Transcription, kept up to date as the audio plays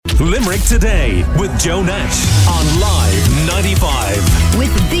Limerick Today with Joe Nash on Live 95.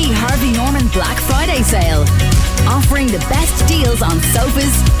 With the Harvey Norman Black Friday sale. Offering the best deals on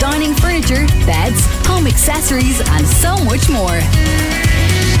sofas, dining furniture, beds, home accessories and so much more.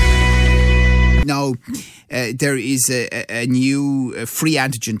 Now, there is a new free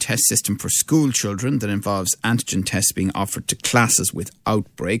antigen test system for school children that involves antigen tests being offered to classes with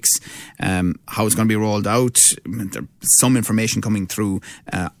outbreaks. How it's going to be rolled out, there's some information coming through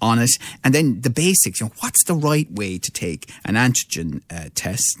on it. And then the basics, what's the right way to take an antigen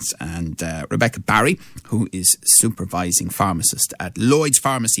test? And Rebecca Barry, who is supervising pharmacist at Lloyd's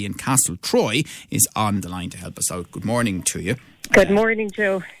Pharmacy in Castletroy, is on the line to help us out. Good morning to you. Good morning,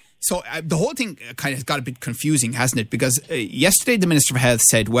 Joe. So the whole thing kind of got a bit confusing, hasn't it? Because yesterday the Minister for Health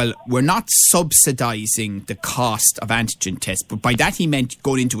said, well, we're not subsidising the cost of antigen tests. But by that he meant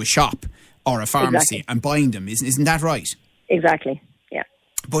going into a shop or a pharmacy and buying them. Isn't that right? Exactly, yeah.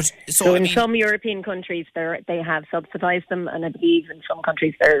 But so in some European countries they have subsidised them, and I believe in some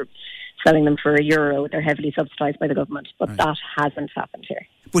countries they're selling them for €1. They're heavily subsidised by the government, but that hasn't happened here.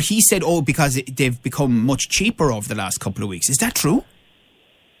 But he said, because they've become much cheaper over the last couple of weeks. Is that true?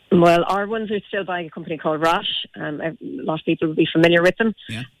 Well, our ones are still by a company called Roche. A lot of people will be familiar with them.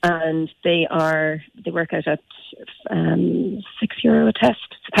 Yeah. And they work out at €6 a test.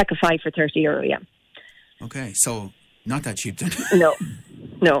 It's a pack of 5 for €30, yeah. Okay, so not that cheap then.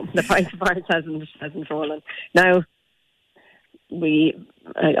 No, the price of ours hasn't fallen. Now,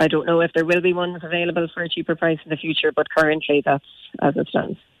 I don't know if there will be ones available for a cheaper price in the future, but currently that's as it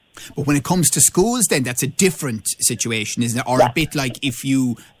stands. But when it comes to schools, then that's a different situation, isn't it? Or a bit like if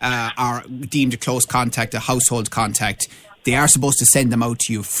you are deemed a close contact, a household contact, they are supposed to send them out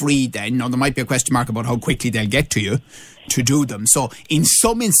to you free then. Now, there might be a question mark about how quickly they'll get to you to do them. So in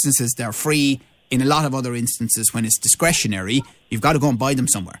some instances, they're free. In a lot of other instances, when it's discretionary, you've got to go and buy them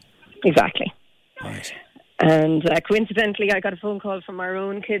somewhere. Exactly. Right. And coincidentally, I got a phone call from our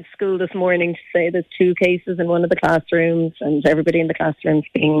own kids' school this morning to say there's 2 cases in one of the classrooms and everybody in the classrooms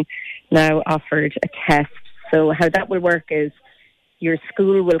being now offered a test. So how that will work is your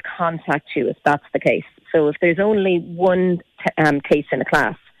school will contact you if that's the case. So if there's only one case in a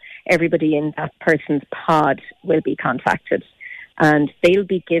class, everybody in that person's pod will be contacted and they'll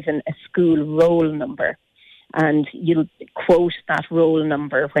be given a school roll number. And you'll quote that roll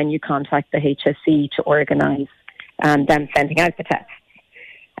number when you contact the HSE to organise them sending out the test.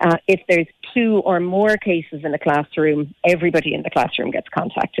 If there's 2 or more cases in a classroom, everybody in the classroom gets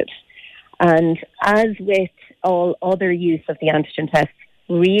contacted. And as with all other use of the antigen tests,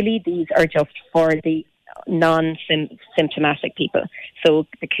 really these are just for the non-symptomatic people. So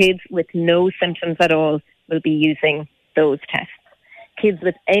the kids with no symptoms at all will be using those tests. Kids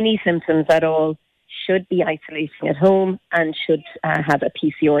with any symptoms at all should be isolating at home and should have a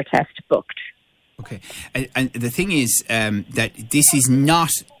PCR test booked. Okay. And the thing is that this is not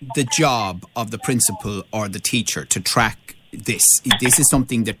the job of the principal or the teacher to track this. This is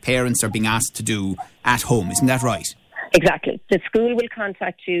something that parents are being asked to do at home. Isn't that right? Exactly. The school will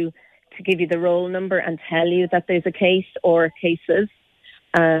contact you to give you the roll number and tell you that there's a case or cases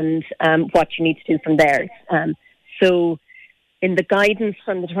and what you need to do from there. So in the guidance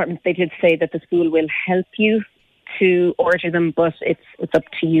from the department, they did say that the school will help you to order them, but it's up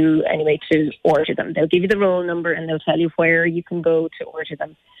to you anyway to order them. They'll give you the roll number and they'll tell you where you can go to order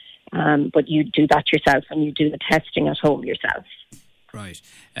them. But you do that yourself and you do the testing at home yourself. Right.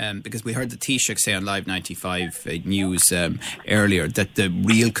 Because we heard the Taoiseach say on Live 95 News earlier that the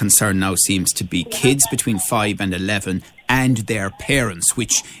real concern now seems to be kids between 5 and 11 and their parents,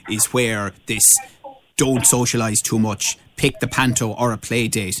 which is where this don't socialise too much, pick the panto or a play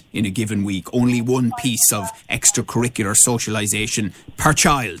date in a given week. Only one piece of extracurricular socialisation per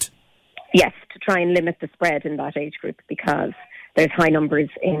child. Yes, to try and limit the spread in that age group because there's high numbers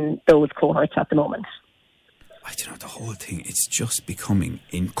in those cohorts at the moment. I don't know, the whole thing, it's just becoming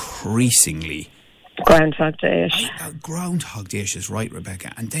increasingly... Groundhog Day-ish. Groundhog Day-ish is right,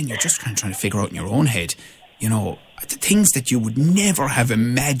 Rebecca. And then you're just trying to figure out in your own head, the things that you would never have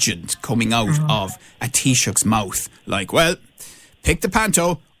imagined coming out of a Taoiseach's mouth. Like, well, pick the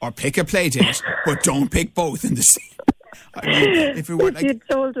panto or pick a play date, but don't pick both in the same. I mean, if it were you'd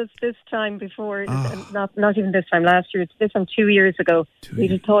told us this time before, not even this time last year, it's this time 2 years ago,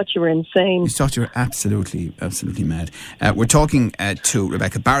 we'd have thought you were insane. We thought you were absolutely mad. We're talking to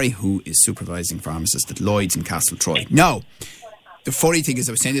Rebecca Barry, who is supervising pharmacist at Lloyd's in Castletroy. Now, the funny thing is,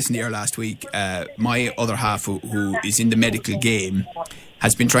 I was saying this in the air last week, my other half, who is in the medical game,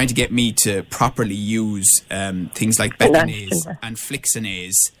 has been trying to get me to properly use things like Betanase and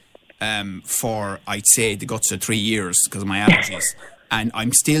Flixenase for, I'd say, the guts of 3 years because of my allergies. and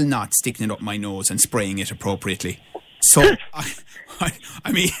I'm still not sticking it up my nose and spraying it appropriately. So,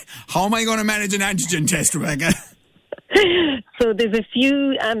 I mean, how am I going to manage an antigen test, Rebecca? So there's a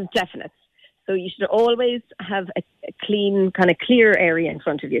few definites. So you should always have a clean, kind of clear area in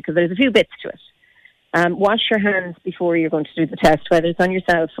front of you, because there's a few bits to it. Wash your hands before you're going to do the test, whether it's on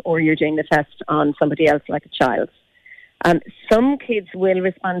yourself or you're doing the test on somebody else, like a child. Some kids will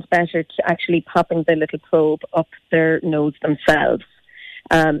respond better to actually popping the little probe up their nose themselves.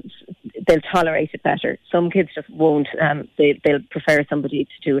 They'll tolerate it better. Some kids just won't. They'll prefer somebody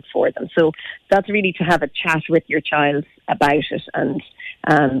to do it for them. So that's really to have a chat with your child about it, and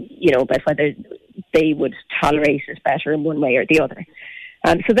about whether they would tolerate it better in one way or the other.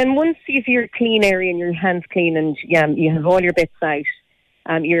 So then once you see your clean area and your hands clean and you have all your bits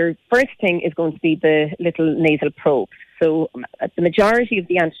out, your first thing is going to be the little nasal probe. So the majority of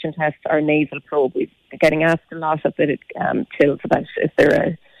the antigen tests are nasal probe. We're getting asked a lot of it, Tills, about is there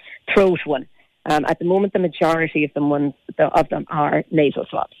a throat one. At the moment, the majority of them are nasal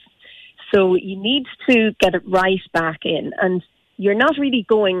swabs. So you need to get it right back in. And you're not really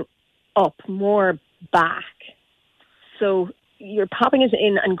going up, more back. So you're popping it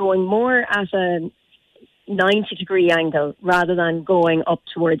in and going more at a 90-degree angle rather than going up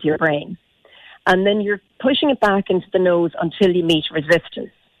towards your brain. And then you're pushing it back into the nose until you meet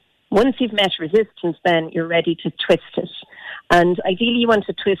resistance. Once you've met resistance, then you're ready to twist it. And ideally you want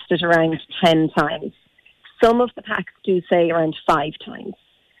to twist it around 10 times. Some of the packs do say around 5 times,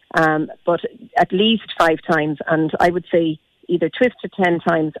 but at least 5 times. And I would say either twist it 10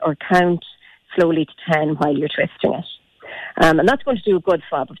 times or count slowly to 10 while you're twisting it. And that's going to do a good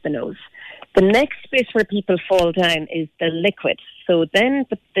swab of the nose. The next bit where people fall down is the liquid. So then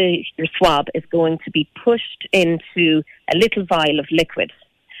your swab is going to be pushed into a little vial of liquid.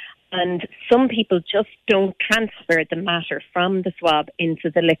 And some people just don't transfer the matter from the swab into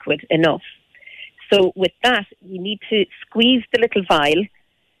the liquid enough. So with that, you need to squeeze the little vial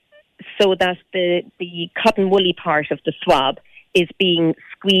so that the cotton woolly part of the swab is being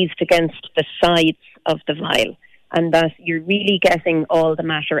squeezed against the sides of the vial, and that you're really getting all the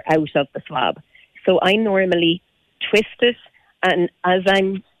matter out of the swab. So I normally twist it, and as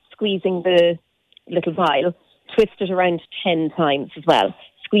I'm squeezing the little vial, twist it around 10 times as well,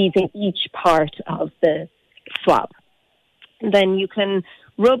 squeezing each part of the swab. And then you can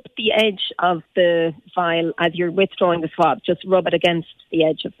rub the edge of the vial as you're withdrawing the swab. Just rub it against the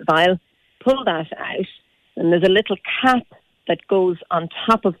edge of the vial, pull that out, and there's a little cap that goes on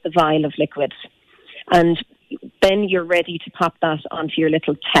top of the vial of liquid. And then you're ready to pop that onto your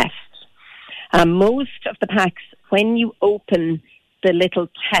little test. Most of the packs, when you open the little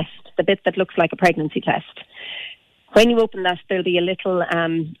test, the bit that looks like a pregnancy test, when you open that, there'll be a little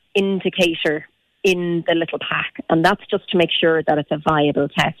indicator in the little pack, and that's just to make sure that it's a viable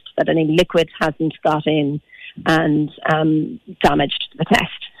test, that any liquid hasn't got in and damaged the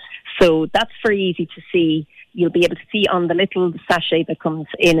test. So that's very easy to see. You'll be able to see on the little sachet that comes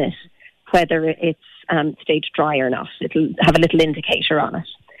in it whether it's stage dry or not. It'll have a little indicator on it.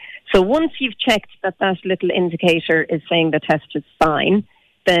 So once you've checked that little indicator is saying the test is fine,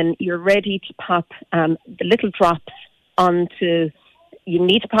 then you're ready to pop the little drops onto, you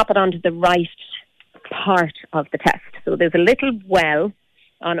need to pop it onto the right part of the test. So there's a little well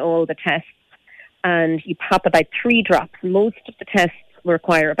on all the tests, and you pop about 3 drops. Most of the tests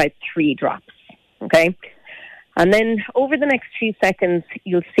require about 3 drops, okay? And then over the next few seconds,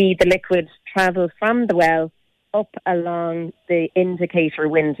 you'll see the liquid travel from the well up along the indicator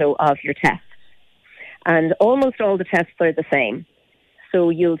window of your test. And almost all the tests are the same. So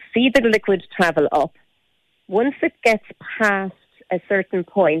you'll see the liquid travel up. Once it gets past a certain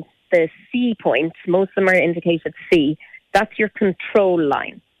point, the C point, most of them are indicated C, that's your control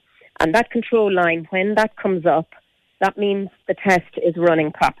line. And that control line, when that comes up, that means the test is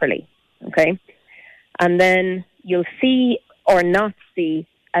running properly, okay? And then you'll see or not see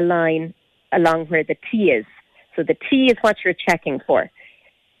a line along where the T is. So the T is what you're checking for.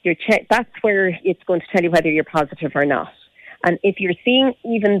 That's where it's going to tell you whether you're positive or not. And if you're seeing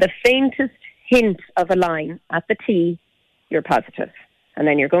even the faintest hint of a line at the T, you're positive. And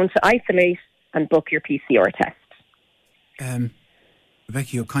then you're going to isolate and book your PCR test. Rebecca,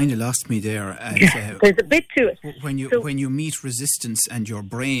 you kind of lost me there. There's a bit to it. When you meet resistance and your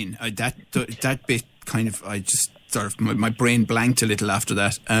brain, that bit kind of, I just sort of, my brain blanked a little after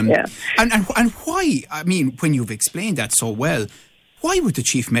that. Yeah. And why, I mean, when you've explained that so well, why would the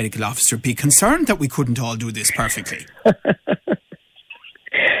Chief Medical Officer be concerned that we couldn't all do this perfectly?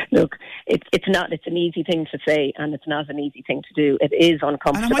 Look, it's an easy thing to say, and it's not an easy thing to do. It is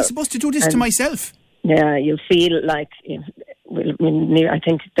uncomfortable. And am I supposed to do this to myself? Yeah, you'll feel like I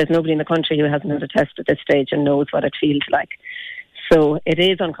think there's nobody in the country who hasn't had a test at this stage and knows what it feels like. So it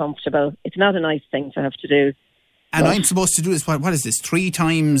is uncomfortable. It's not a nice thing to have to do. And I'm supposed to do this, what is this, 3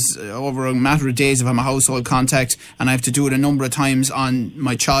 times over a matter of days if I'm a household contact, and I have to do it a number of times on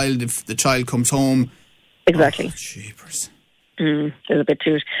my child if the child comes home. Exactly. Oh, jeepers. There's a bit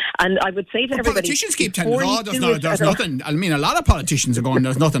to it. And I would say to everybody... Politicians keep telling us, there's nothing. I mean, a lot of politicians are going,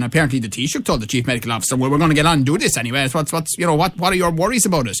 there's nothing. Apparently the Taoiseach told the Chief Medical Officer, well, we're going to get on and do this anyway. What are your worries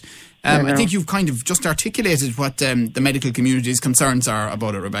about it? I think you've kind of just articulated what the medical community's concerns are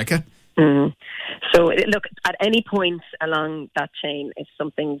about it, Rebecca. So, look, at any point along that chain, if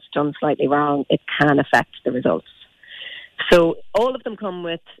something's done slightly wrong, it can affect the results. So all of them come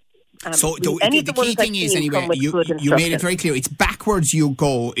with... the key thing is, anyway, you made it very clear. It's backwards you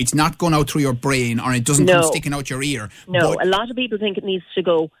go. It's not going out through your brain, or it doesn't come sticking out your ear. No, a lot of people think it needs to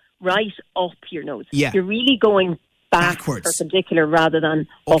go right up your nose. Yeah. You're really going backwards, perpendicular rather than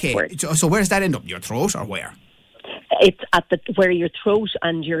upwards. So where does that end up? Your throat or where? It's at where your throat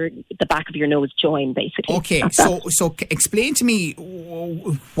and the back of your nose join, basically. Okay, so explain to me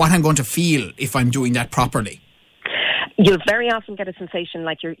what I'm going to feel if I'm doing that properly. You'll very often get a sensation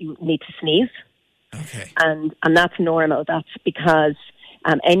like you need to sneeze. Okay. And that's normal. That's because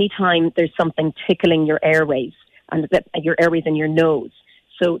anytime there's something tickling your airways, and your airways in your nose.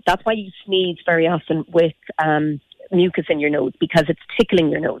 So that's why you sneeze very often with mucus in your nose, because it's tickling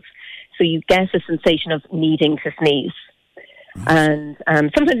your nose. So you get a sensation of needing to sneeze. Right.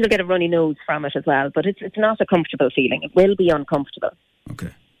 And sometimes you'll get a runny nose from it as well, but it's not a comfortable feeling. It will be uncomfortable.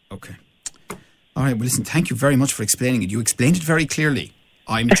 Okay. All right, well, listen, thank you very much for explaining it. You explained it very clearly.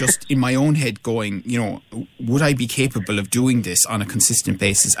 I'm just in my own head going, would I be capable of doing this on a consistent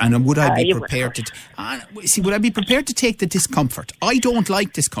basis? And would I be prepared to... would I be prepared to take the discomfort? I don't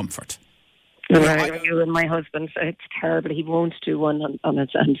like discomfort. Right, you and my husband, it's terrible. He won't do one on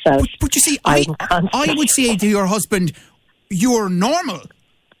himself. But you see, I would say to your husband, you're normal.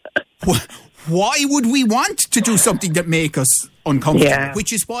 Why would we want to do something that make us uncomfortable? Yeah.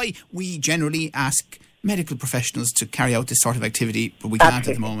 Which is why we generally ask medical professionals to carry out this sort of activity, but we can't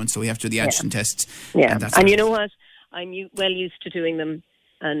at the moment, so we have to do the antigen tests. Yeah, and you know what? I'm well used to doing them,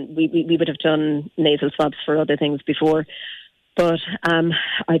 and we would have done nasal swabs for other things before. But I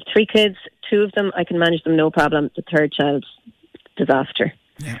have 3 kids. 2 of them, I can manage them no problem. The 3rd child's disaster.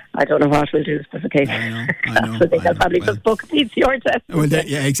 Yeah. I don't know what we'll do if there's a case. I know. So they'll probably just book a PCR test. Well,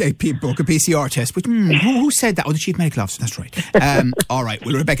 exactly. Book a PCR test. But who said that? Oh, the Chief Medical Officer. That's right. All right.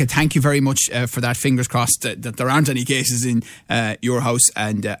 Well, Rebecca, thank you very much for that. Fingers crossed that there aren't any cases in your house,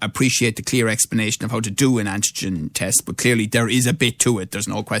 and appreciate the clear explanation of how to do an antigen test. But clearly there is a bit to it. There's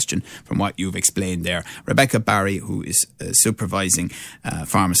no question from what you've explained there. Rebecca Barry, who is supervising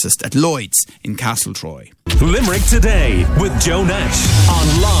pharmacist at Lloyd's in Castletroy. Limerick Today with Joe Nash on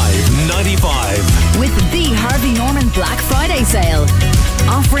Live 95. With the Harvey Norman Black Friday sale.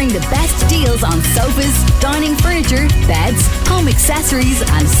 Offering the best deals on sofas, dining furniture, beds, home accessories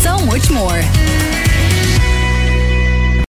and so much more.